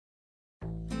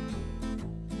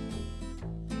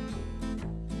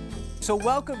so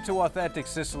welcome to Authentic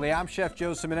Sicily. I'm Chef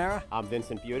Joe Simonera. I'm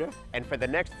Vincent Butta. And for the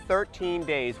next 13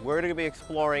 days, we're going to be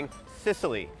exploring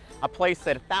Sicily, a place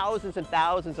that thousands and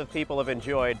thousands of people have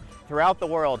enjoyed throughout the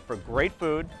world for great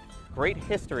food, great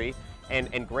history,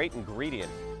 and great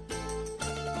ingredients.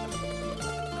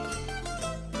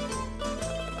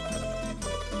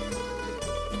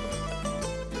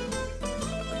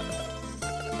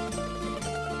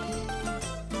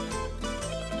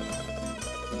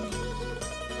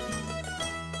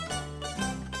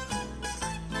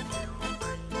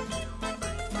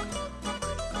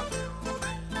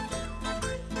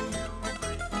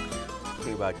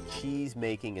 About cheese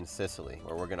making in Sicily,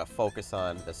 where we're going to focus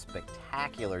on the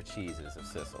spectacular cheeses of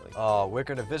Sicily. Oh, we're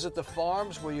going to visit the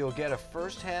farms where you'll get a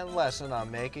first-hand lesson on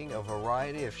making a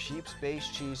variety of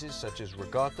sheep-based cheeses such as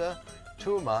ricotta,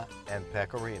 tuma, and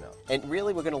pecorino. And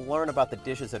really, we're going to learn about the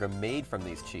dishes that are made from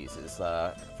these cheeses,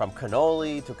 from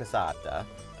cannoli to cassata.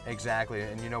 Exactly,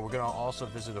 and you know, we're going to also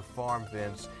visit a farm,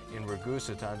 Vince, in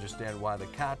Ragusa to understand why the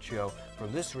cacio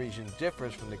from this region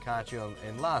differs from the cacio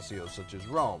in Lazio, such as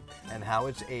Rome, and how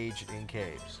it's aged in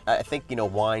caves. I think, you know,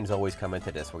 wines always come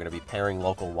into this. We're going to be pairing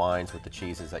local wines with the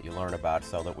cheeses that you learn about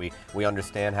so that we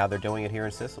understand how they're doing it here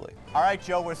in Sicily. All right,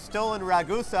 Joe, we're still in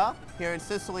Ragusa, here in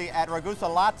Sicily at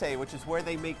Ragusa Latte, which is where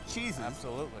they make cheeses.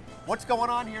 Absolutely. What's going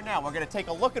on here now? We're going to take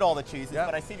a look at all the cheeses,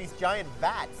 but I see these giant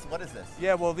vats. What is this?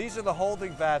 Yeah, well, these are the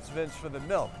holding vats, Vince, for the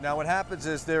milk. Now, what happens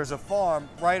is there's a farm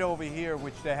right over here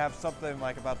which they have something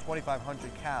like about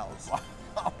 2,500 cows.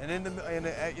 Wow. And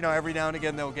you know, every now and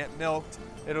again they'll get milked.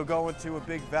 It'll go into a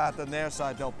big vat on their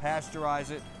side. They'll pasteurize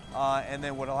it, and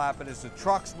then what'll happen is the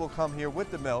trucks will come here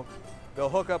with the milk. They'll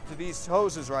hook up to these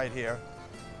hoses right here,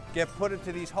 get put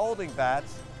into these holding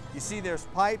vats. You see there's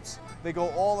pipes, they go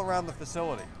all around the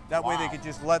facility. That way they can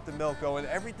just let the milk go, and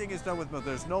everything is done with milk.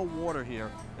 There's no water here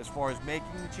as far as making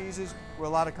the cheeses, where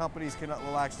a lot of companies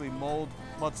will actually mold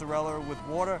mozzarella with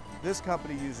water. This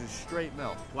company uses straight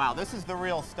milk. Wow, this is the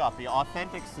real stuff, the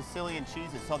authentic Sicilian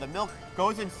cheeses. So the milk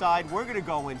goes inside, we're gonna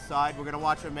go inside, we're gonna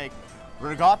watch them make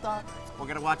ricotta, we're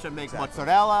gonna watch them make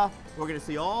mozzarella, we're gonna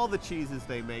see all the cheeses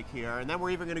they make here, and then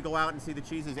we're even gonna go out and see the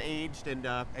cheeses aged and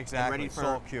ready for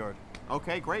salt cured.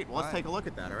 Okay, great. Well, let's take a look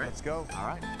at that, all right? Let's go. All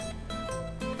right.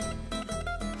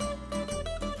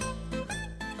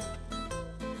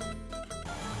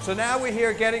 So now we're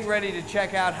here getting ready to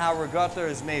check out how ricotta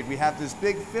is made. We have this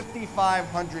big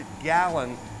 5,500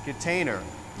 gallon container.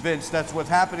 Vince, that's what's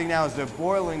happening now is they're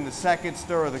boiling the second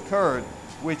stir of the curd,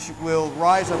 which will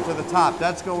rise up to the top.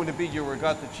 That's going to be your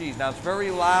ricotta cheese. Now, it's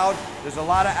very loud. There's a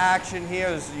lot of action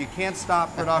here. You can't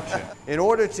stop production. In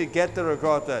order to get the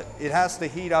ricotta, it has to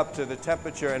heat up to the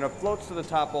temperature, and it floats to the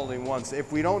top only once.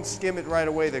 If we don't skim it right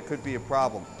away, there could be a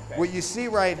problem. Okay. What you see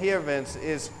right here, Vince,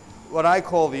 is what I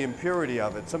call the impurity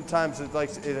of it. Sometimes it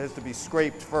has to be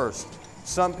scraped first.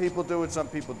 Some people do it, some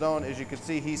people don't. As you can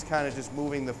see, he's kind of just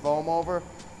moving the foam over,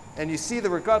 and you see the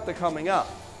ricotta coming up.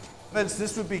 Vince,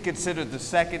 this would be considered the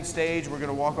second stage. We're going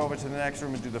to walk over to the next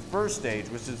room and do the first stage,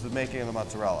 which is the making of the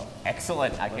mozzarella.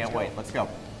 Excellent. I can't wait. Let's go.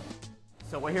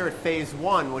 So we're here at phase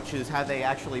one, which is how they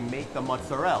actually make the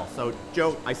mozzarella. So,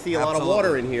 Joe, I see a lot of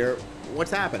water in here.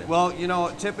 What's happening? Well, you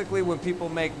know, typically when people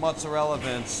make mozzarella,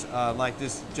 Vince, like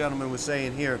this gentleman was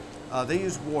saying here, they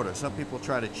use water. Some people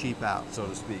try to cheap out, so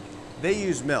to speak. They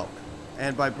use milk.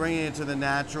 And by bringing it to the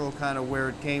natural kind of where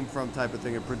it came from type of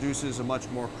thing, it produces a much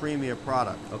more creamier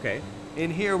product. Okay. In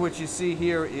here, what you see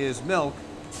here is milk,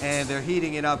 and they're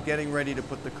heating it up, getting ready to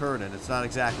put the curd in. It's not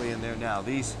exactly in there now.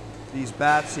 These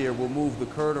bats here will move the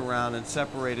curd around and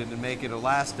separate it and make it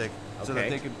elastic so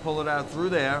that they can pull it out through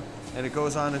there, and it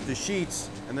goes on into sheets,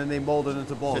 and then they mold it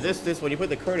into balls. So this when you put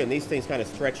the curd in, these things kind of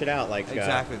stretch it out like...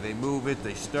 Exactly. They move it,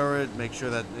 they stir it, make sure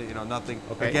that, you know, nothing...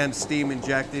 Again, steam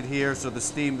injected here, so the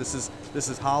steam, this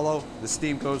is hollow. The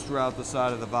steam goes throughout the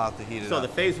side of the vat to heat it up. So the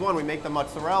phase one, we make the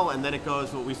mozzarella, and then it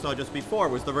goes, what we saw just before,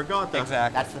 was the ricotta.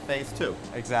 Exactly. That's the phase two.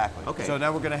 Exactly. Okay. So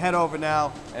now we're going to head over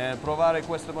now and provare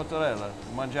questa mozzarella,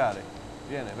 mangiare.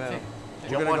 Viene, vero?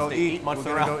 We're going to go eat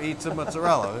mozzarella. We're going to go eat some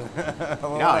mozzarella.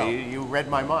 No, you read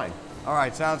my mind. All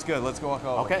right, sounds good. Let's go walk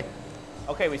over. Okay.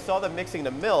 Okay, we saw them mixing the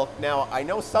milk. Now, I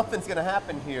know something's going to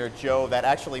happen here, Joe, that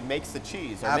actually makes the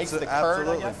cheese, or makes the curd,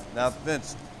 I guess? Now,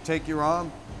 Vince, take your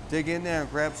arm, dig in there, and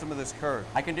grab some of this curd.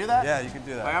 I can do that? Yeah, you can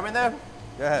do that. My arm in there?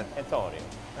 Go ahead. Antonio.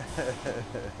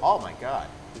 Oh, my God.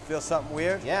 You feel something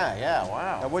weird? Yeah,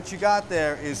 wow. Now, what you got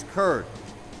there is curd.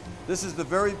 This is the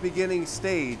very beginning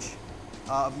stage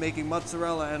of making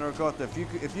mozzarella and ricotta.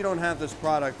 If you don't have this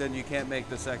product, then you can't make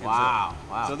the second step.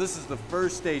 Wow. So this is the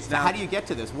first stage. So now, how do you get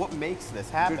to this? What makes this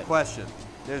happen? Good question.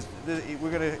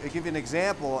 we're going to give you an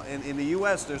example. In the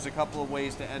U.S., there's a couple of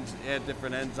ways to add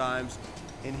different enzymes.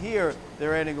 In here,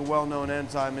 they're adding a well-known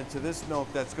enzyme into this milk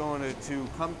that's going to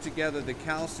come together the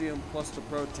calcium plus the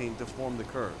protein to form the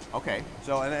curd. Okay.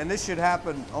 So, and this should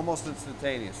happen almost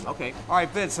instantaneously. Okay. All right,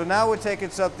 Vince, so now we're taking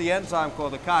the enzyme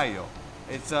called the caio.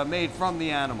 It's made from the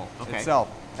animal itself.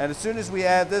 And as soon as we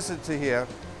add this into here,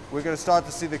 we're going to start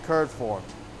to see the curd form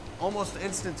almost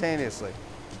instantaneously.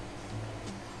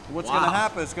 What's going to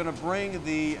happen is going to bring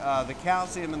the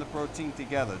calcium and the protein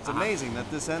together. It's amazing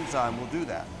that this enzyme will do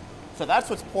that. So that's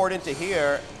what's poured into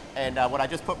here, and when I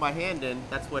just put my hand in,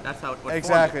 that's how it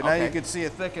exactly. formed it. Now you can see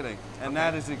it thickening, and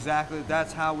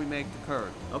that's how we make the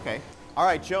curd. Okay. All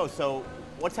right, Joe. So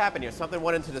what's happened here? Something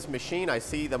went into this machine. I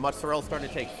see the mozzarella starting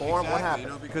to take form. Exactly. What happened? You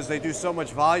know, because they do so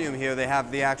much volume here, they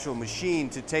have the actual machine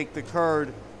to take the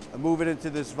curd and move it into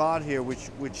this vod here,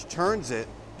 which turns it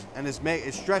and is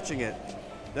stretching it.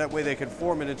 That way they can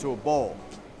form it into a bowl.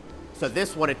 So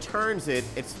this, when it turns it,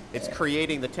 it's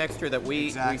creating the texture that we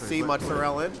see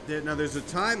mozzarella in? Now there's a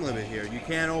time limit here. You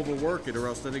can't overwork it or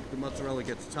else the mozzarella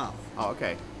gets tough. Oh,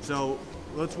 okay. So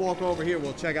let's walk over here.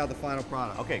 We'll check out the final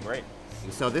product. Okay, great.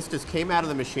 So this just came out of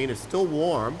the machine. It's still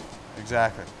warm.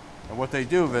 Exactly. And what they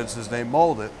do, Vince, is they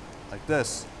mold it like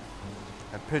this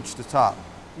and pinch the top.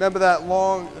 Remember that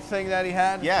long thing that he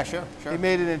had? Yeah, sure. He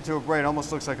made it into a bread.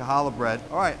 Almost looks like a challah bread.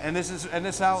 All right, and this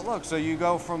is how it looks. So you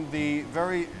go from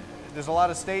there's a lot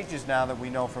of stages now that we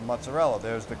know from mozzarella.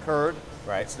 There's the curd.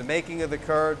 Right. It's the making of the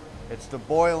curd. It's the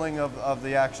boiling of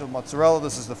the actual mozzarella.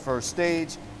 This is the first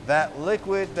stage. That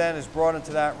liquid then is brought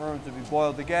into that room to be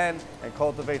boiled again and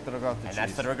cultivate the ricotta cheese. And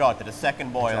that's the ricotta, the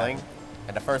second boiling. Exactly.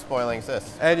 And the first boiling is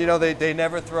this. And you know, they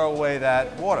never throw away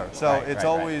that water. So it's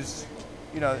always,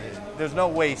 you know, there's no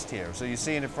waste here. So you're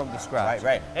seeing it from the scratch.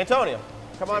 Right. Antonio,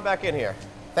 come on back in here.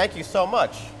 Thank you so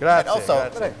much. Grazie, and also,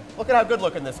 grazie. Look at how good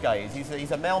looking this guy is.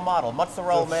 He's a male model,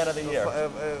 mozzarella man of the year.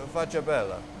 Faccia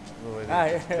bella.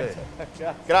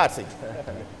 Grazie.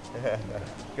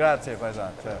 Grazie,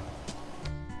 paesano.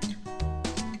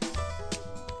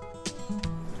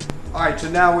 All right, so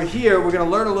now we're here. We're going to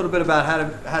learn a little bit about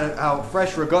how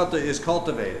fresh ricotta is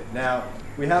cultivated. Now,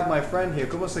 we have my friend here.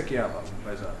 ¿Cómo se llama,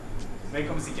 paesano? Lei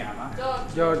come si chiama?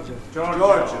 Giorgio. We got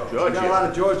a lot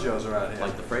of Giorgios around here.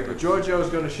 Like the fragrance. Giorgio is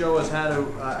going to show us how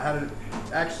to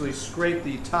actually scrape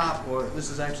the top, or this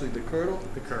is actually the curdle?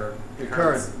 The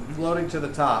curd floating to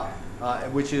the top,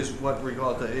 which is what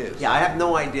ricotta is. Yeah, I have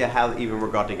no idea how even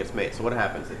ricotta gets made. So what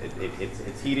happens?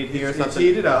 It's heated here or something? It's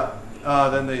heated up.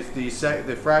 Then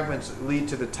the fragments lead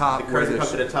to the top. The curds come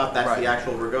to the top, that's the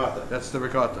actual ricotta. That's the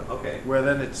ricotta. Okay. Where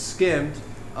then it's skimmed,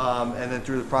 and then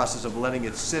through the process of letting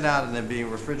it sit out and then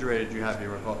being refrigerated, you have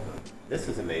your ricotta. This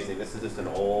is amazing. This is just an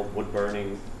old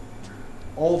wood-burning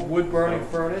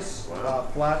furnace,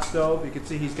 flat stove. You can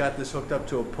see he's got this hooked up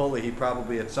to a pulley. He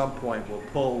probably at some point will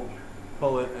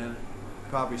pull it and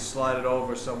probably slide it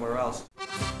over somewhere else.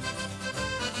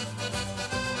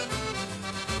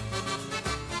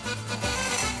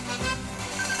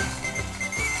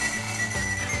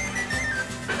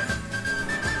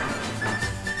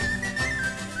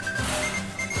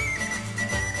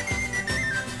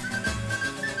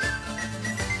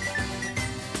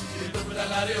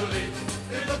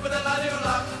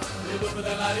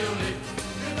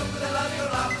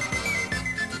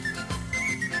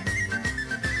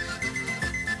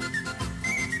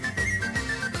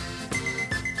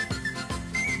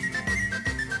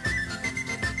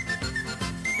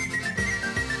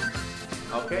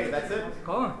 Okay, that's it.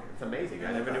 Come. It's amazing.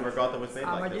 I never knew ricotta was made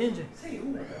like this.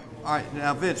 All right,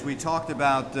 now Vince, we talked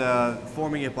about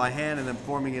forming it by hand and then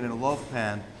forming it in a loaf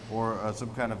pan or some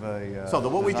kind of a So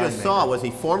what we just saw was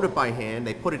he formed it by hand.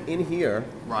 They put it in here.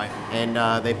 Right. And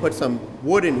they put some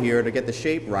wood in here to get the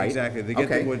shape right. Exactly, they get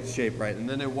the wood shape right. And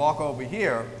then they walk over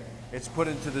here. It's put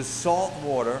into the salt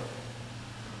water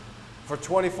for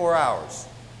 24 hours.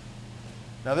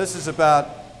 Now this is about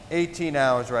 18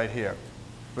 hours right here.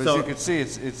 But as you can see,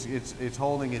 it's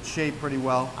holding its shape pretty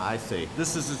well. I see.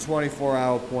 This is the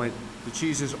 24-hour point. The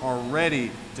cheeses are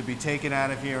ready to be taken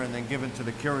out of here and then given to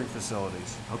the curing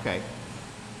facilities. Okay.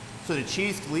 So the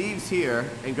cheese leaves here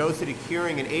and goes to the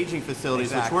curing and aging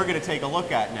facilities, which we're going to take a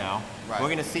look at now. Right. We're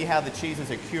going to see how the cheeses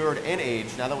are cured and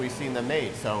aged now that we've seen them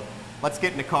made. So let's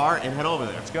get in the car and head over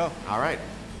there. Let's go. All right.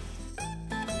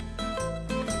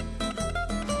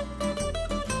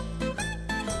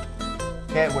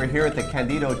 Okay, we're here at the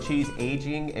Candido Cheese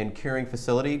Aging and Curing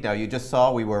Facility. Now you just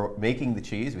saw we were making the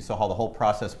cheese. We saw how the whole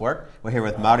process worked. We're here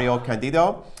with Mario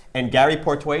Candido and Gary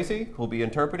Portuesi, who will be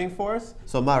interpreting for us.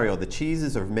 So Mario, the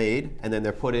cheeses are made and then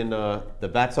they're put in the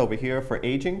vats over here for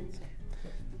aging.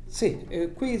 Sì,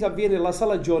 qui avviene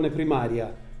l'assalagione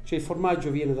primaria, cioè il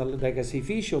formaggio viene dai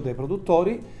caseifici o dai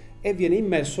produttori e viene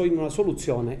immerso in una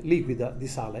soluzione liquida di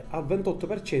sale al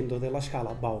 28% della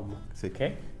scala Baum.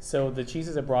 Okay, so the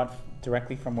cheeses are brought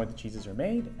directly from where the cheeses are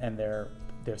made, and they're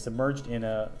submerged in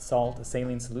a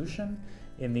saline solution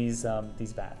in these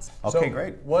vats. Okay, So,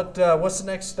 great. What's the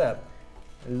next step?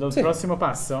 Lo prossimo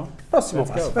passo? Prossimo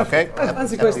Let's passo. go. Okay.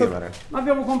 Anzi, That'll questo be better.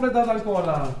 abbiamo completato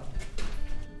ancora.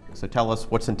 So tell us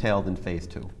what's entailed in phase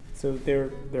 2. So they're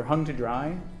hung to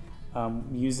dry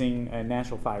using a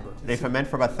natural fiber. They ferment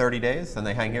for about 30 days, and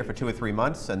they hang here for 2 or 3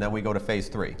 months, and then we go to phase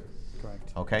 3.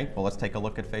 Correct. Okay, well, let's take a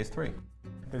look at phase 3.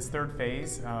 This third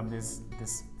phase, this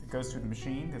goes through the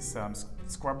machine. This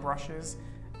scrub brushes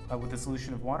with a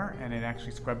solution of water, and it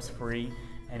actually scrubs free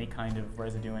any kind of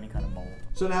residue, any kind of mold.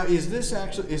 So now, is this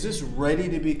ready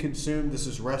to be consumed? This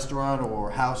is restaurant or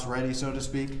house ready, so to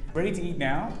speak? Ready to eat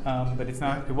now, but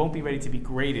it won't be ready to be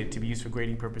graded to be used for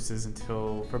grading purposes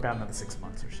for about another 6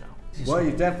 months or so. Well,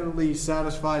 you definitely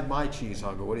satisfied my cheese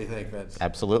hunger. What do you think, Vince?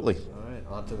 Absolutely. All right,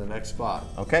 on to the next spot.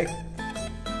 Okay.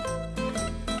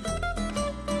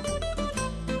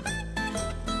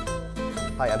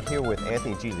 Hi, I'm here with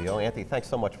Anthony Giglio. Anthony, thanks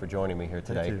so much for joining me here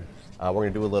today. Thank you. We're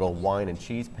going to do a little wine and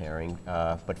cheese pairing,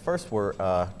 but first we're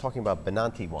talking about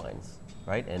Benanti wines,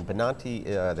 right? And Benanti,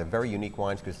 they're very unique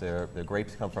wines because their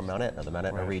grapes come from Mount Etna, the Mount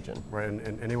Etna region. Right,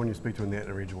 and anyone you speak to in the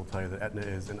Etna region will tell you that Etna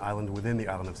is an island within the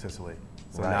island of Sicily.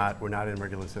 So Right. we're not in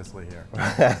regular Sicily here.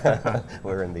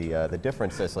 We're in the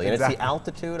different Sicily. And Exactly. it's the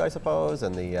altitude, I suppose,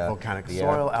 and the Volcanic the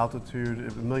soil,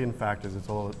 altitude, a million factors. It's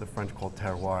all the French called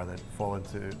terroir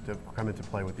that come into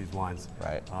play with these wines.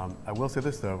 Right. I will say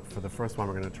this though, for the first one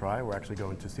we're going to try, we're actually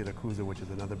going to Ragusa, which is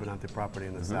another Benanti property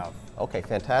in the south. Okay,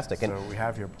 fantastic. And So we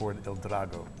have here poured Il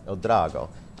Drago. El Drago.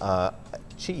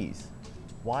 Cheese.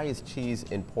 Why is cheese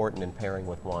important in pairing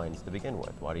with wines to begin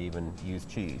with? Why do you even use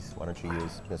cheese? Why don't you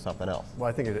use something else? Well,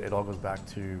 I think it all goes back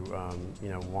to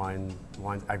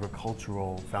wine's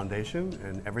agricultural foundation,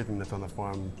 and everything that's on the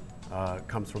farm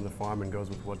comes from the farm and goes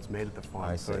with what's made at the farm.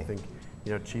 I So I see.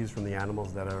 think cheese from the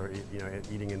animals that are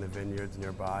eating in the vineyards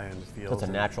nearby and the So fields. it's a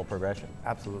and- natural progression.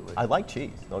 Absolutely. I like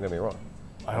cheese, don't get me wrong.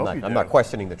 I hope you I'm do. not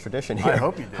questioning the tradition here. I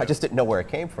hope you do. I just didn't know where it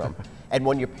came from. And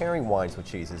when you're pairing wines with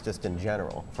cheeses, just in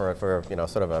general, for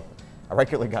sort of a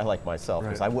regular guy like myself,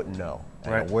 because Right. I wouldn't know,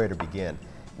 Right. where to begin.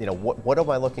 What am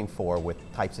I looking for with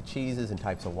types of cheeses and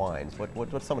types of wines?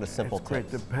 What's some of the simple It's great.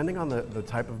 tips? Depending on the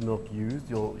type of milk used,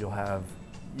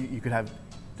 you could have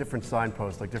different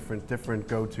signposts, like different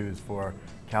go-tos for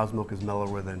cow's milk is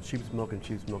mellower than sheep's milk, and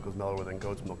sheep's milk is mellower than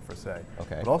goat's milk per se.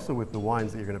 Okay. But also with the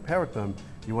wines that you're going to pair with them,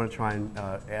 you want to try and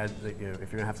add, if you're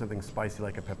going to have something spicy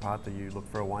like a pepata, you look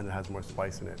for a wine that has more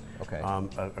spice in it. Okay.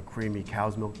 A creamy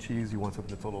cow's milk cheese, you want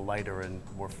something that's a little lighter and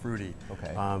more fruity.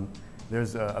 Okay.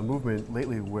 There's a movement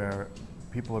lately where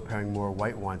people are pairing more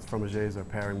white wines. Fromagers are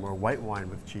pairing more white wine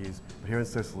with cheese. But here in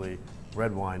Sicily,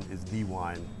 red wine is the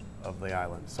wine of the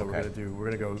island. So Okay. we're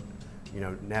gonna go,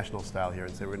 national style here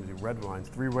and say we're gonna do red wines,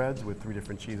 3 reds with 3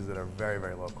 different cheeses that are very,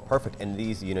 very local. Perfect. And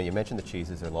these, you mentioned the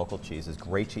cheeses, they're local cheeses,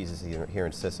 great cheeses here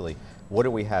in Sicily. What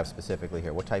do we have specifically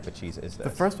here? What type of cheese is this? The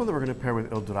first one that we're going to pair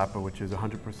with Il Drapo, which is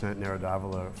 100% Nero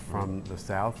d'Avola from the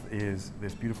south, is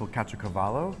this beautiful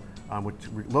Caciocavallo, which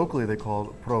locally they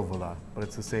call provola, but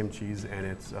it's the same cheese, and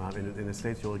it's in the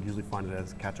States you'll usually find it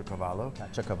as Caciocavallo.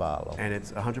 Caciocavallo. And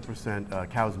it's 100%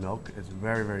 cow's milk. It's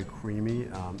very, very creamy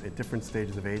at different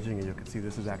stages of aging, and you can see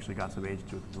this has actually got some age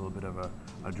to it. There's a little bit of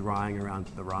a drying around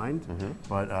the rind,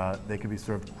 but they can be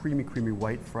served creamy, creamy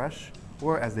white, fresh,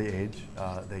 or as they age,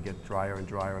 they get drier and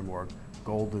drier and more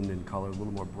golden in color, a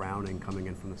little more browning coming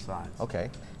in from the sides. Okay.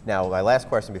 Now, my last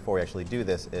question before we actually do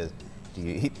this is, do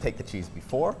you take the cheese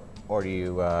before, or do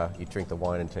you drink the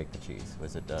wine and take the cheese?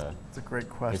 Is it? It's a great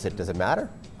question. Does it matter?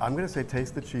 I'm going to say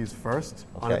taste the cheese first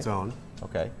on Okay. its own,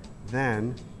 Okay.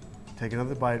 then take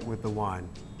another bite with the wine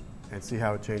and see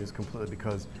how it changes completely,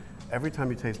 because every time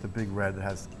you taste a big red that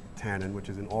has tannin, which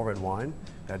is in all red wine,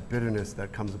 that bitterness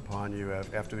that comes upon you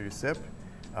after you sip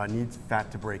needs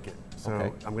fat to break it. So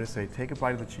Okay. I'm going to say take a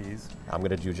bite of the cheese. I'm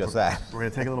going to do just that. We're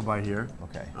going to take a little bite here.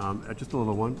 Okay. Just a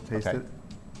little one. Taste Okay. it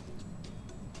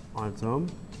on its own.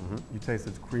 You taste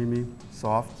it's creamy,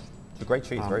 soft. It's a great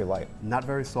cheese, very light. Not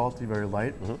very salty, very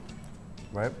light.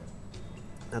 Right?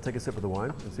 Now take a sip of the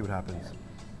wine and see what happens.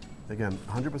 Again,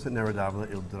 100% Nero d'Avola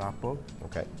Il Drapo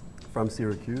Okay. from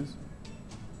Syracuse.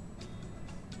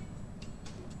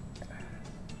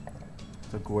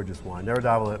 It's a gorgeous wine. Nero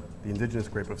d'Avola, the indigenous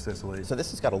grape of Sicily. So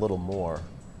this has got a little more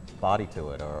body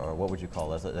to it, or what would you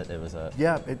call it? It was a.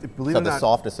 Yeah, believe So it or the not,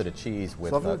 softness of the cheese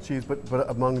with. soft on the cheese, but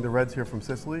among the reds here from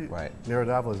Sicily, Right. Nero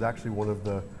d'Avola is actually one of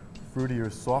the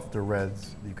fruitier, softer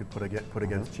reds you could put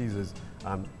against cheeses.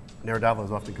 Nero d'Avola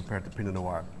is often compared to Pinot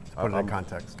Noir. To put it in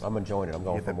context. I'm enjoying it. I'm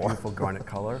going you get for that more. beautiful garnet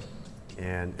color,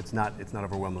 and it's not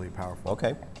overwhelmingly powerful.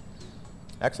 Okay,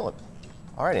 excellent.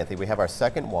 All right, Anthony, we have our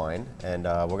second wine, and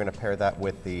we're going to pair that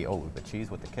with the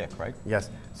cheese with the kick, right? Yes.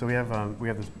 So we have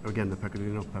this again, the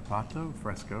pecorino pepato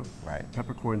fresco. Right.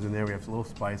 Peppercorns in there. We have a little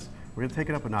spice. We're going to take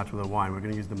it up a notch with a wine. We're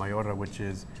going to use the Maiora, which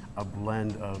is a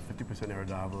blend of 50% Nero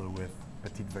d'Avola with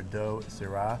Petit Verdot,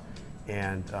 Syrah,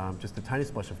 and just a tiny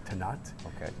splash of Tannat.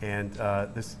 Okay. And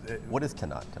what is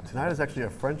Tannat? Tannat is actually a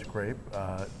French grape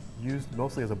used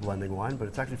mostly as a blending wine, but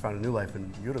it's actually found a new life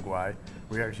in Uruguay,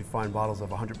 where you actually find bottles of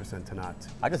 100% Tannat.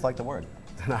 I just like the word.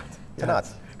 Tannat.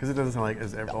 Tannat. Because it doesn't sound like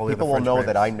all the other People will French know grapes.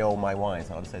 that I know my wines.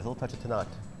 I'll just say, a little touch of Tannat.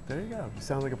 There you go. You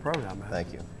sound like a pro now, man.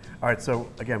 Thank you. All right, so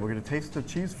again, we're going to taste the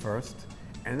cheese first,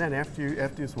 and then after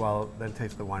you swallow, then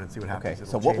taste the wine and see what happens. Okay, It'll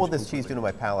so what will change this cheese do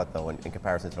completely. to my palate, though, in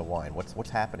comparison to the wine? What's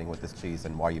happening with this cheese,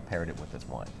 and why you paired it with this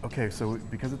wine? Okay, so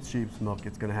because it's sheep's milk,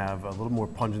 it's going to have a little more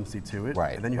pungency to it.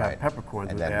 Right, And then you right. have peppercorns,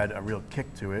 And which then- add a real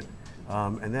kick to it.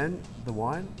 And then the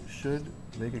wine should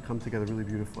make it come together really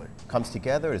beautifully. Comes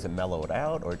together? Does it mellow it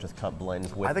out, or it just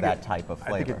blends with that type of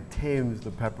flavor? I think it tames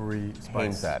the peppery spice.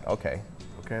 Tames that. Okay.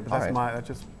 Okay, but All that's right. that's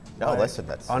just No, my listen,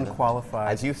 that's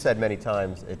unqualified. As you've said many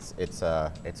times, it's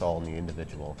all in the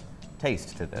individual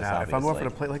taste to this. Now, if I'm obviously. offered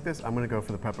a plate like this, I'm going to go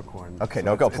for the peppercorn. Okay, So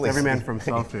no, go it's please. every man for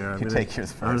himself here. You take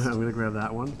yours first. I'm going to grab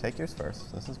that one. Take yours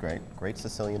first. This is great. Great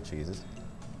Sicilian cheeses.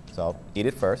 So I'll eat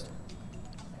it first.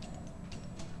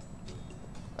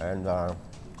 And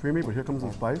Creamy, but here comes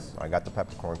the spice. I got the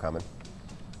peppercorn coming.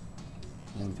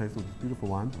 And taste of this beautiful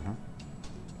wine.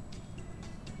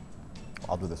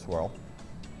 I'll do the swirl.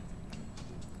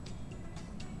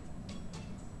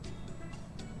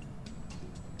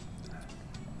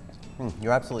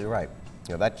 You're absolutely right.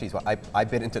 You know, that cheese, I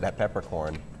bit into that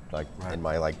peppercorn in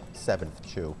my 7th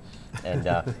chew, and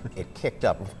it kicked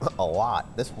up a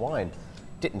lot. This wine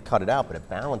didn't cut it out, but it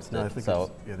balanced No, I it. think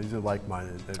So, these are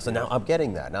like-minded. so now I'm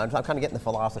getting that. Now I'm kind of getting the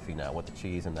philosophy now with the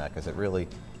cheese and that, because it really,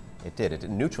 it did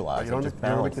neutralize. You don't, it just you don't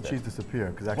make balanced the cheese disappear,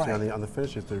 because actually Right. on the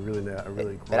finishes, they're really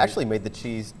great. It actually made the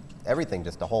cheese, everything,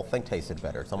 just the whole thing tasted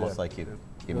better. It's almost Yeah. like you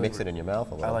Really mix it in your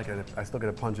mouth a little. I like it. I still get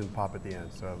a pungent pop at the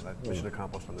end, so mission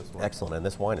accomplished on this one. Excellent, and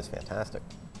this wine is fantastic.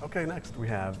 Okay, next we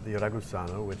have the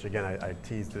Ragusano, which again I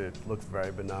teased it. It looks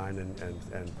very benign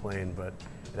and plain, but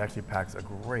it actually packs a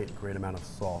great amount of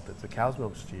salt. It's a cow's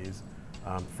milk cheese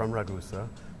from Ragusa,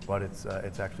 but it's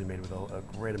actually made with a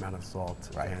great amount of salt,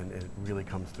 Right. and it really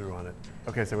comes through on it.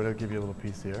 Okay, so we're gonna give you a little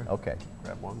piece here. Okay.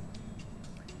 Grab one.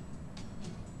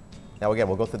 Now again,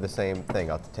 we'll go through the same thing.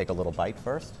 I'll take a little bite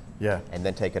first. Yeah. And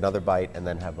then take another bite, and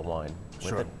then have the wine with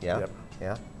Sure. it. Yeah. Yep.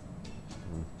 Yeah.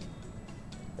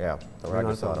 Yeah. The Very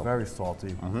nice, Ragusano. very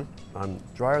salty.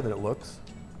 Drier than it looks,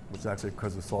 which is actually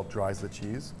because the salt dries the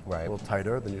cheese. Right. A little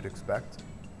tighter than you'd expect.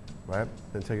 Right.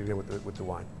 Then take it again with the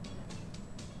wine.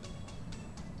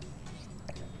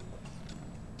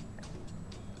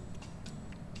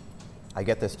 I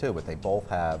get this too, but they both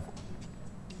have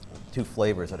two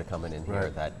flavors that are coming in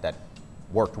here Right. that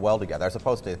worked well together, as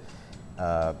opposed to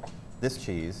this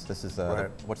cheese. This is Right.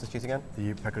 what's this cheese again?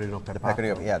 The pecorino pepato. The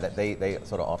pecorino. Yeah, that they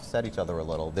sort of offset each other a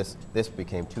little. This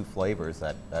became two flavors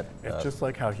that. It's just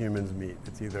like how humans meet.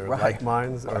 It's either Right. like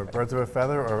minds or birds of a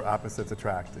feather or opposites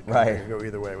attract. It can Right. go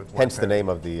either way with one Hence the pairing. name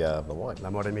of the wine.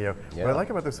 L'amore mio. Yeah. What I like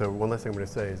about this, one last thing I'm going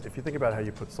to say is, if you think about how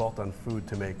you put salt on food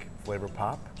to make flavor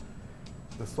pop,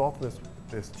 the salt in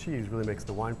this cheese really makes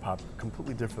the wine pop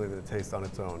completely differently than it tastes on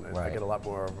its own. And I Right. get a lot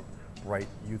more of a bright,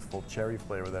 youthful cherry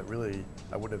flavor that really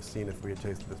I wouldn't have seen if we had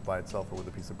tasted this by itself or with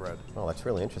a piece of bread. Oh, that's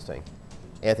really interesting.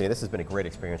 Anthony, this has been a great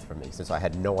experience for me, since I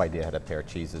had no idea how to pair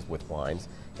cheeses with wines,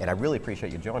 and I really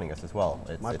appreciate you joining us as well.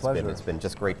 My pleasure. It's been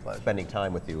just great spending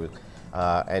time with you.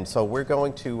 And so we're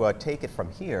going to take it from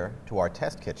here to our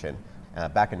test kitchen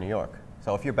back in New York.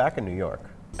 So if you're back in New York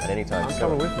at any time I'm soon,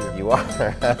 coming with you. You are.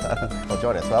 Well,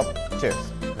 join us. Well, cheers.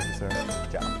 Thank you, sir.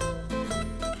 Ciao.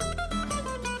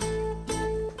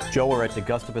 Joe, we're at the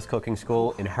Gustavus Cooking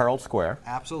School in Herald Square.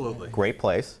 Absolutely. Great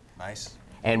place. Nice.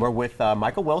 And we're with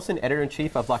Michael Wilson,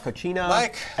 editor-in-chief of La Cucina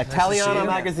Mike, nice to see Italiana you.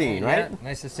 magazine, Yeah, right?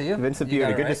 nice to see you. Vincent You got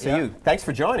Butta, it good to right, see yeah. you. Thanks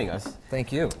for joining us.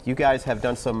 Thank you. You guys have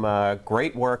done some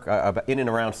great work in and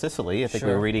around Sicily. I think we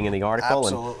were Sure. reading in the article.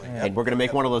 Absolutely, And, yeah. and we're going to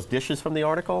make one of those dishes from the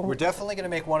article. We're definitely going to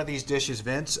make one of these dishes,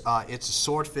 Vince. It's a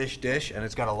swordfish dish, and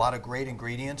it's got a lot of great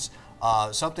ingredients.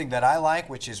 Something that I like,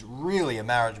 which is really a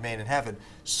marriage made in heaven: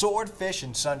 swordfish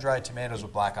and sun-dried tomatoes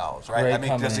with black olives. Right? Great I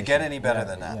mean, does it get combination. any better Yeah,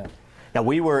 than that? yeah. Now,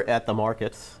 we were at the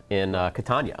markets in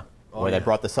Catania. where they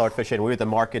brought the swordfish in. We were at the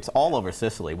markets all over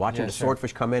Sicily, watching the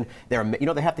swordfish come in. You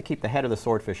know, they have to keep the head of the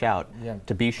swordfish out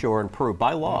to be sure and prove,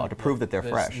 by law, to prove that they're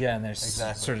fresh. Yeah, and they're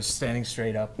sort of standing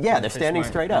straight up. Yeah, they're standing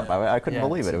straight up. I couldn't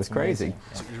believe it. It was crazy.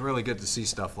 It's really good to see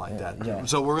stuff like that.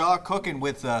 So we are cooking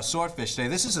with swordfish today.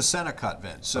 This is a center cut,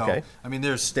 Vince. So, I mean,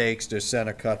 there's steaks, there's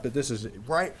center cut, but this is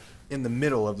right in the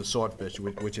middle of the swordfish,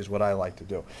 which is what I like to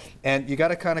do. And you got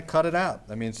to kind of cut it out.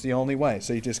 I mean, it's the only way.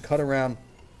 So you just cut around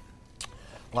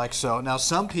like so. Now,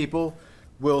 some people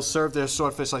will serve their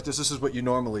swordfish like this. This is what you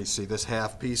normally see, this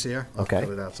half piece here. I'll cut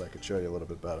it out so I can show you a little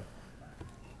bit better.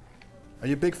 Are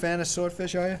you a big fan of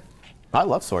swordfish, are you? I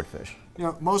love swordfish. You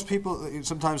know, most people,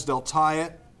 sometimes they'll tie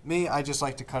it. Me, I just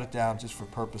like to cut it down just for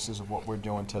purposes of what we're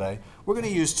doing today. We're going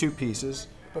to use 2 pieces,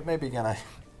 but maybe again,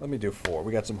 let me do 4.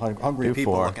 We got some hungry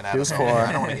people looking at us.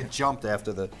 I don't want to get jumped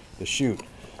after the shoot.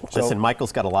 Listen,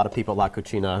 Michael's got a lot of people at La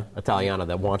Cucina Italiana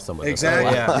that want some of this.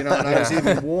 Exactly. You know, and I was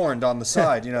even warned on the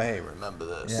side, you know, hey, remember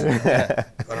this.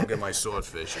 If I don't get my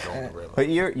swordfish, you don't realize. But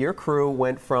your crew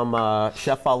went from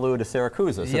Chef Falou to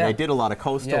Siracusa, so they did a lot of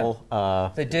coastal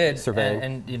they did, surveying.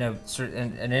 and you know,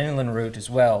 an inland route as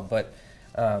well. But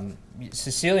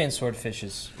Sicilian swordfish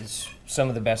is some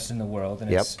of the best in the world,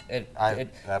 and they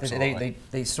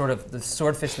sort of, the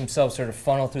swordfish themselves sort of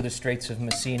funnel through the Straits of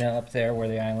Messina up there, where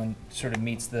the island sort of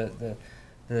meets the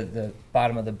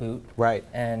bottom of the boot, right?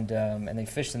 And they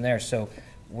fish them there. So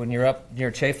when you're up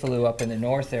near Cefalù, up in the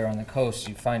north there on the coast,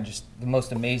 you find just the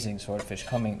most amazing swordfish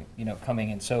coming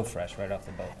in so fresh right off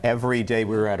the boat. Every day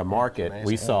we were at a market,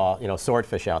 we saw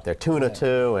swordfish out there, tuna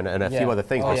too, and a few other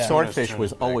things. But swordfish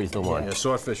was always the one. Yeah,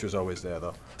 swordfish was always there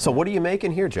though. So what are you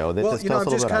making here, Joe? Well, you know, I'm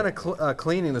just kind of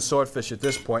cleaning the swordfish at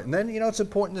this point, and then you know it's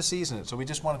important to season it. So we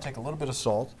just want to take a little bit of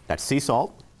salt. That's sea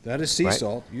salt. That is sea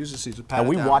salt. Use the sea salt. And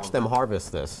we watch them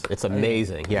harvest this. It's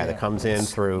amazing. Yeah, that comes in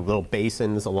through little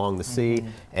basins along the sea,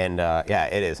 and yeah,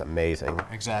 it is amazing.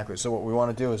 Exactly. So what we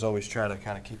want to do is always try to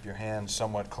kind of keep your hands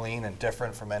somewhat clean and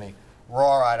different from any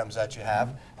raw items that you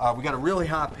have. We got a really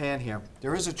hot pan here.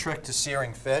 There is a trick to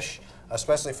searing fish,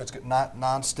 especially if it's not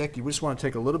non-stick. You just want to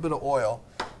take a little bit of oil,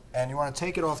 and you want to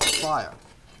take it off the fire.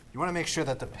 You want to make sure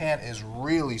that the pan is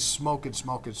really smoking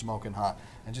hot,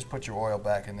 and just put your oil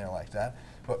back in there like that.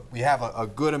 But we have a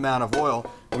good amount of oil.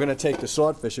 We're going to take the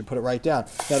swordfish and put it right down.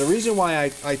 Now, the reason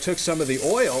why I took some of the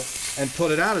oil and put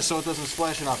it out is so it doesn't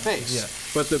splash in our face. Yeah.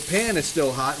 But the pan is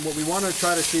still hot, and what we want to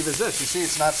try to achieve is this. You see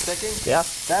it's not sticking? Yeah.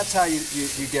 That's how you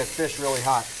get fish really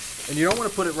hot. And you don't want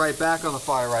to put it right back on the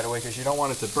fire right away because you don't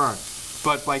want it to burn.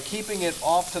 But by keeping it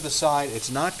off to the side, it's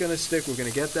not going to stick. We're going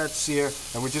to get that sear,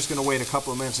 and we're just going to wait a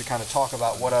couple of minutes to kind of talk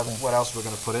about what else we're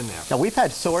going to put in there. Now, we've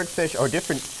had swordfish or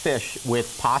different fish with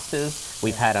pastas.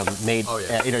 We've had them made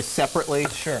separately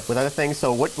with other things.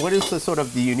 So what is the sort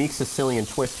of the unique Sicilian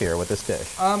twist here with this dish?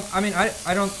 I mean, I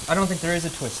don't think there is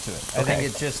a twist to it. I think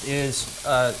it just is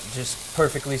just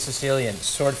perfectly Sicilian.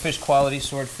 Swordfish quality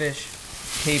swordfish.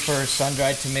 Capers,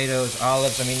 sun-dried tomatoes,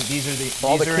 olives. I mean, these are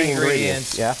key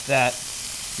ingredients that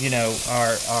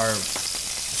are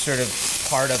sort of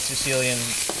part of Sicilian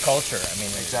culture. I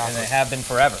mean, and they have been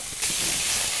forever.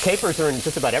 Capers are in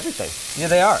just about everything. Yeah,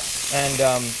 they are, and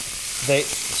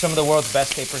some of the world's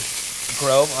best capers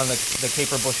grow on the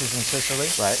caper bushes in Sicily.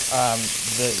 Right.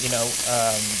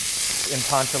 In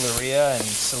Pantelleria and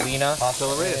Salina.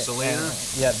 Salina.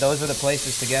 Yeah, those are the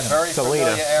places to get them. Very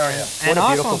familiar area. And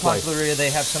also in Pantelleria, they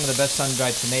have some of the best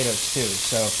sun-dried tomatoes too.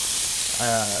 So,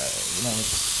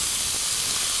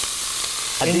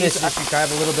 in this dish, you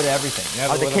have a little bit of everything.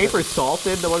 Are the capers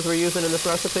salted, the ones we're using in this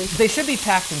recipe? They should be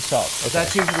packed in salt.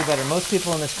 That's usually better. Most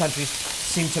people in this country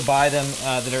seem to buy them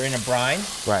that are in a brine.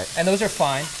 Right. And those are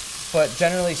fine. But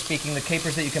generally speaking, the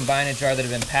capers that you can buy in a jar that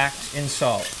have been packed in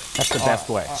salt that's the best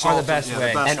way. Are the best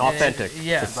way. And authentic.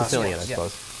 It's Sicilian, I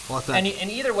suppose. And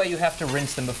either way, you have to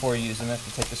rinse them before you use them. You have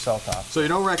to take the salt off. So you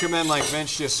don't recommend, like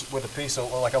Vince, just with a piece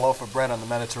of, like a loaf of bread on the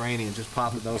Mediterranean, just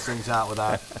popping those things out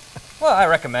without... Well, I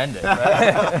recommend it.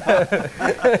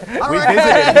 We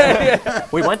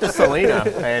visited. We went to Salina,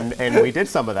 and we did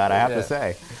some of that, I have to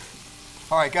say.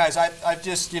 All right, guys, I've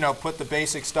just, put the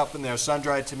basic stuff in there.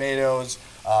 Sun-dried tomatoes,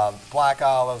 black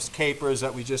olives, capers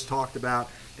that we just talked about.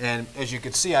 And as you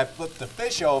can see, I flipped the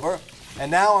fish over,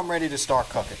 and now I'm ready to start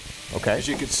cooking. Okay. As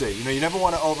you can see, you never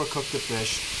want to overcook the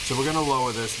fish, so we're going to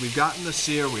lower this. We've gotten the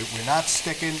sear. We're not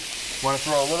sticking. Want to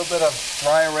throw a little bit of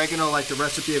dry oregano like the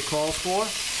recipe calls for. A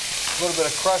little bit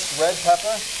of crushed red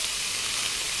pepper.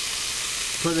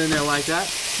 Put it in there like that.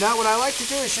 Now, what I like to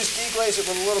do is just deglaze it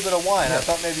with a little bit of wine. I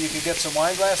thought maybe you could get some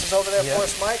wine glasses over there for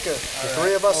us, Mike. The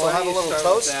three of us will have a little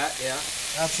toast.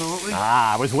 Absolutely.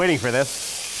 I was waiting for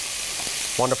this.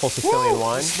 Wonderful Sicilian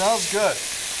wine. It smells good.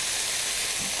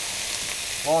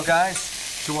 Well,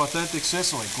 guys, to authentic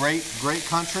Sicily. Great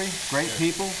country, great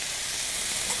people.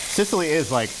 Sicily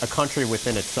is like a country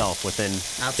within itself, within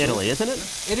Italy, isn't it?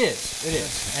 It is,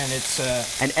 and it's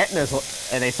and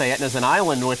and they say Etna's an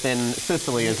island within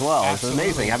Sicily as well. Absolutely.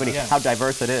 It's amazing how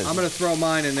diverse it is. I'm going to throw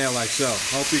mine in there like so.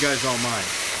 Hope you guys don't mind.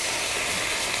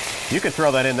 You can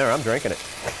throw that in there. I'm drinking it.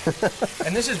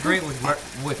 And this is great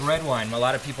with red wine. A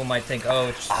lot of people might think, oh,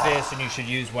 it's this, and you should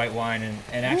use white wine,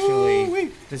 and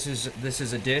actually, this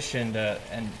is a dish, and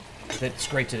it's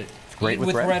great to eat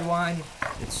with red wine.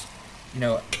 It's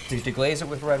to deglaze it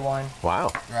with red wine.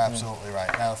 Wow. You're absolutely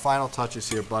right. Now the final touches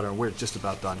here, butter, and we're just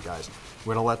about done, guys.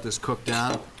 We're gonna let this cook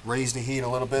down, raise the heat a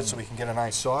little bit so we can get a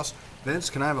nice sauce. Vince,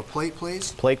 can I have a plate,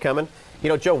 please? Plate coming.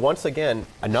 Joe, once again,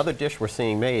 another dish we're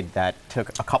seeing made that took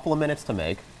a couple of minutes to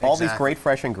make. All these great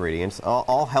fresh ingredients,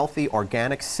 all healthy,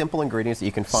 organic, simple ingredients that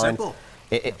you can find. Simple.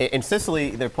 In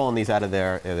Sicily, they're pulling these out of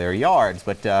their yards,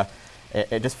 but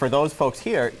just for those folks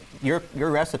here,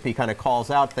 your recipe kind of calls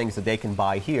out things that they can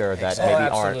buy here that maybe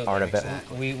aren't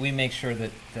available. We make sure that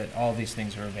all these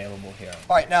things are available here.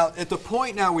 All right, now at the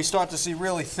point now we start to see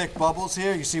really thick bubbles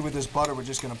here. You see with this butter, we're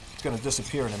just it's gonna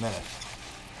disappear in a minute.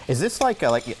 Is this like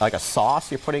a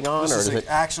sauce you're putting on, this or is is an it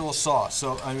actual sauce?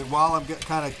 So I mean, while I'm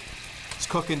kind of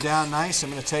cooking down nice, I'm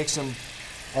gonna take some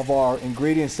of our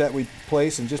ingredients that we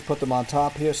place and just put them on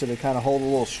top here so they kind of hold a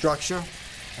little structure.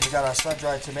 And we got our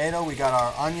sun-dried tomato, we got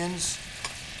our onions.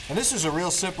 And this is a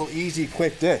real simple, easy,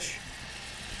 quick dish.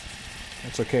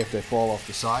 It's okay if they fall off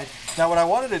the side. Now what I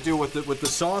wanted to do with the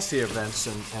sauce here, Vince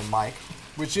and Mike,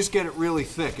 was just get it really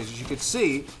thick. As you can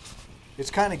see,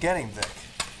 it's kind of getting thick.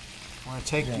 I want to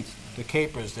take the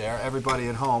capers there. Everybody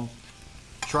at home,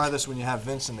 try this when you have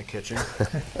Vince in the kitchen.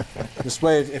 This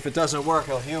way, if it doesn't work,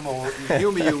 he'll humor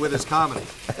you with his comedy.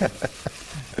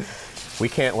 We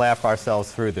can't laugh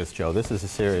ourselves through this, Joe. This is a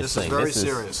serious thing. This is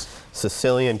very serious.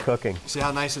 Sicilian cooking. See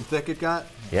how nice and thick it got?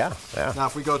 Yeah, yeah. Now,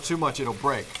 if we go too much, it'll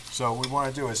break. So what we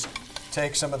want to do is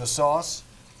take some of the sauce,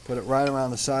 put it right around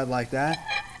the side like that.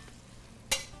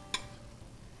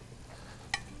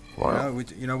 Wow. We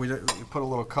put a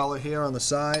little color here on the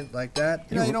side like that.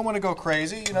 You don't want to go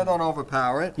crazy. Don't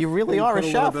overpower it. You really are a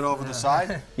chef. Put a little bit over the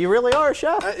side. You really are a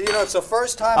chef. It's the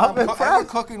first time I'm ever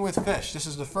cooking with fish. This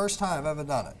is the first time I've ever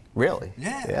done it. Really?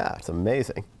 Yeah. Yeah, it's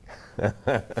amazing. All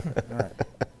right.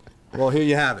 Well, here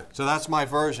you have it. So that's my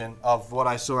version of what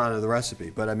I saw out of the recipe.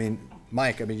 But I mean,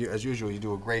 Mike, as usual, you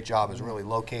do a great job as really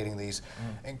locating these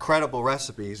incredible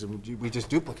recipes, and we just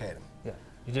duplicate them. Yeah.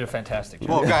 You did a fantastic job.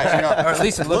 Well, guys, or at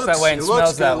least it looks that way and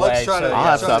smells that way. Let's try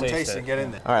to taste and get in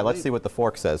there. All right, let's see what the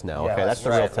fork says now. Yeah, Okay, that's the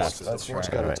real test. The fork's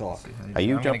got to talk. Are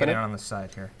you jumping in? On the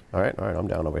side here. All right, I'm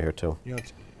down over here too.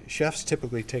 Chefs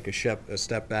typically take a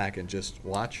step back and just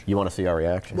watch. You want to see our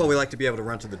reaction? Well, we like to be able to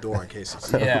run to the door in case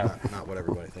it's not what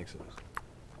everybody thinks it is.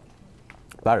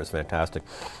 That is fantastic.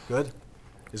 Good.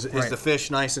 Is the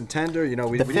fish nice and tender?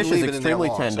 The fish is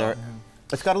extremely tender.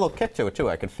 It's got a little kick to it too.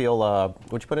 I can feel.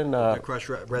 What'd you put in? The crushed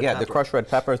red pepper. Yeah, the crushed red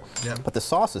peppers. Yeah. But the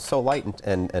sauce is so light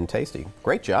and tasty.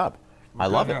 Great job. I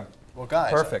love it. Well,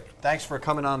 guys, perfect. Thanks for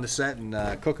coming on the set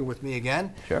and cooking with me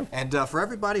again. Sure. And for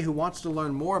everybody who wants to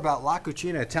learn more about La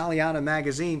Cucina Italiana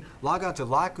magazine, log on to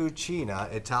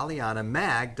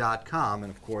lacucinaitalianamag.com. And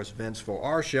of course, Vince, for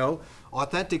our show,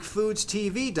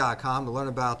 AuthenticFoodsTV.com to learn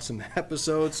about some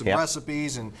episodes, some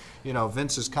recipes, and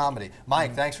Vince's comedy.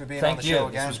 Mike, thanks for being on the show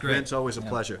again. This was great. Vince, always a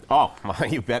pleasure. Oh,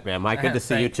 you bet, man. Mike, good to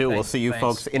see you too. We'll see you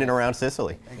folks in and around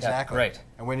Sicily. Exactly. Yeah, great.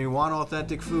 And when you want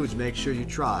authentic foods, make sure you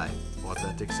try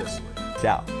Authentic Sicily.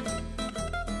 Ciao.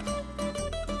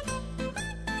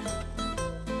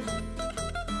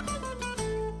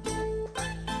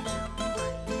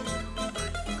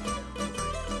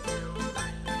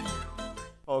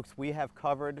 Folks, we have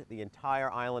covered the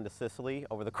entire island of Sicily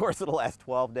over the course of the last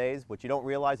 12 days. What you don't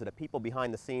realize are the people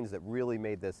behind the scenes that really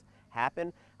made this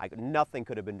happen. Nothing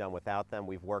could have been done without them.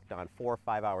 We've worked on 4 or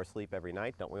 5 hours sleep every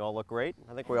night. Don't we all look great?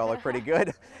 I think we all look pretty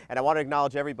good. And I want to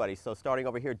acknowledge everybody. So starting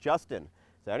over here, Justin.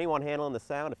 So anyone handling the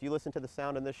sound, if you listen to the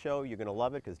sound in this show, you're going to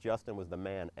love it because Justin was the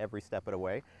man every step of the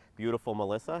way. Beautiful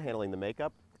Melissa handling the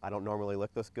makeup. I don't normally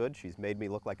look this good. She's made me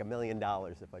look like $1 million,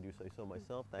 if I do say so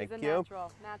myself. Thank you.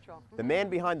 Natural. The man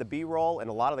behind the B-roll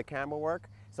and a lot of the camera work.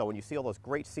 So when you see all those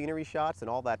great scenery shots and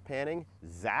all that panning,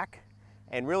 Zach,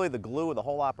 and really the glue of the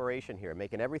whole operation here,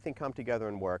 making everything come together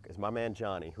and work, is my man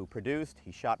Johnny, who produced.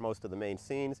 He shot most of the main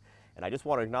scenes. And I just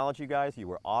want to acknowledge you guys. You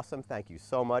were awesome. Thank you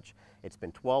so much. It's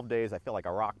been 12 days. I feel like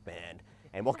a rock band.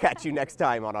 And we'll catch you next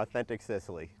time on Authentic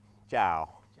Sicily. Ciao.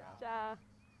 Ciao.